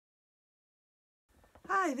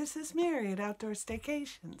Hi, this is Mary at Outdoor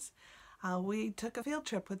Staycations. We took a field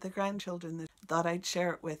trip with the grandchildren that thought I'd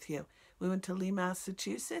share it with you. We went to Lee,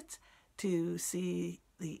 Massachusetts to see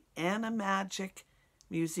the AniMagic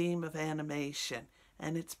Museum of Animation,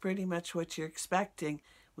 and it's pretty much what you're expecting.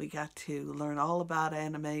 We got to learn all about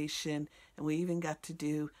animation, and we even got to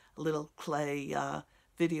do a little clay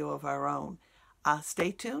video of our own.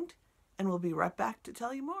 Stay tuned, and we'll be right back to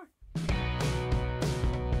tell you more.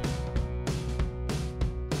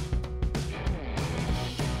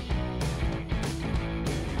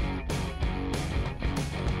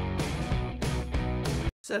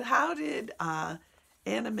 So how did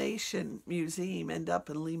Animation Museum end up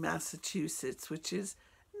in Lee, Massachusetts, which is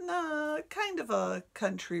kind of a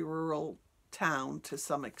country rural town to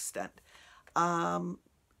some extent?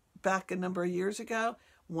 Back a number of years ago,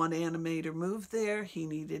 one animator moved there. He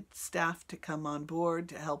needed staff to come on board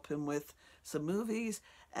to help him with some movies.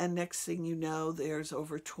 And next thing you know, there's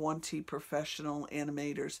over 20 professional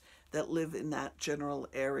animators that live in that general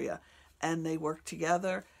area. And they work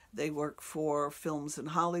together. They work for films in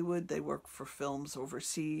Hollywood. They work for films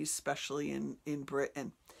overseas, especially in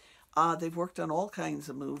Britain. They've worked on all kinds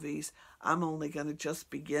of movies. I'm only going to just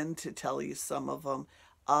begin to tell you some of them.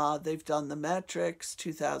 They've done The Matrix,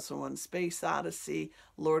 2001 Space Odyssey,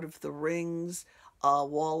 Lord of the Rings,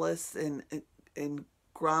 Wallace and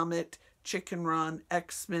Gromit, Chicken Run,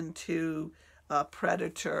 X-Men 2,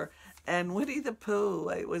 Predator, and Winnie the Pooh.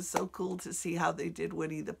 It was so cool to see how they did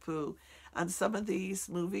Winnie the Pooh. On some of these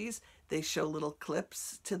movies, they show little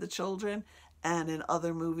clips to the children, and in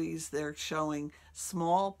other movies, they're showing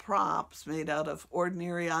small props made out of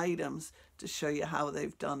ordinary items to show you how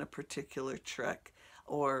they've done a particular trick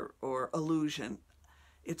or illusion.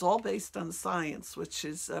 It's all based on science, which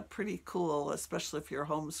is pretty cool, especially if you're a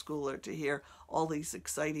homeschooler, to hear all these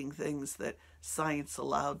exciting things that science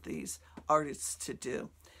allowed these artists to do.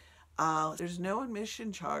 There's no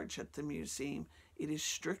admission charge at the museum. It is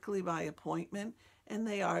strictly by appointment, and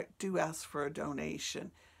they do ask for a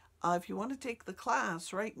donation. If you want to take the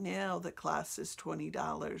class, right now the class is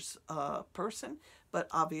 $20 a person, but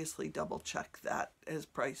obviously double check that as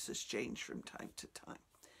prices change from time to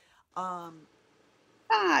time.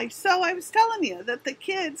 Hi, so I was telling you that the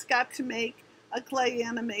kids got to make a clay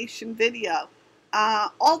animation video.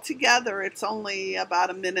 Altogether, it's only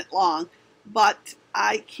about a minute long, but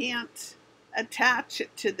I can't attach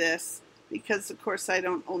it to this because, of course, I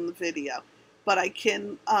don't own the video. But I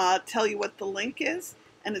can tell you what the link is,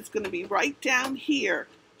 and it's going to be right down here.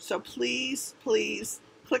 So please, please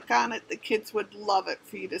click on it. The kids would love it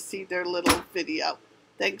for you to see their little video.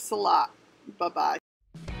 Thanks a lot. Bye-bye.